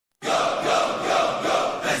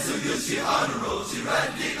she on the road. She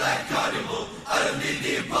ride dick like Carnival. I done did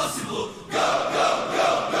the impossible. Go, go,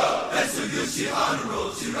 go, go. That's so good, she on the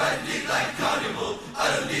road. She ride dick like Carnival.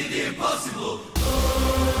 I done did the impossible.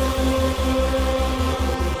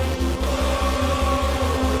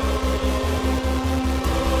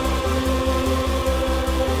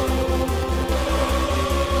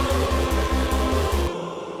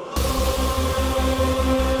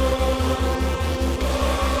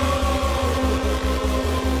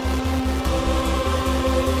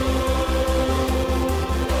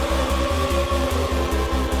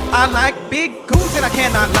 I like big goons and I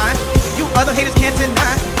cannot lie. You other haters can't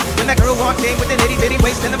deny. When that girl walked in with an itty bitty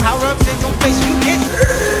waist and the power-ups in your face, you get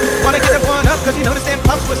wanna get that one up cause you notice them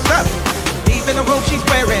pumps, what's up? Deep in the robe she's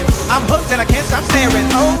wearing, I'm hooked and I can't stop staring.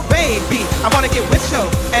 Oh baby, I wanna get with you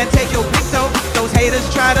and take your big toe. Those haters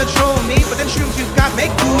try to troll me, but them shoes you got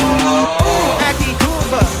make Mackie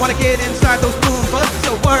Goomba, wanna get inside those Goombas.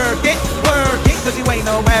 So work it, cause you ain't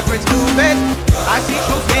no average Goombas. I see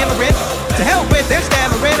true stammering, to hell with their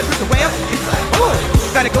stammering. It's just a way ooh,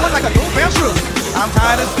 got it going like a gold-bound shrew. I'm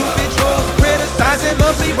tired of stupid trolls criticizing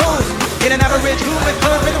lovely roles. Get an average goon with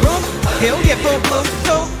her in the room, he'll get full blue.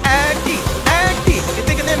 So aggy, you're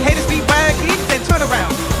thinking them haters be waggy, then turn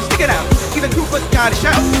around, stick it out. Even Cooper got a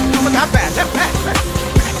shout, Cooper got fast.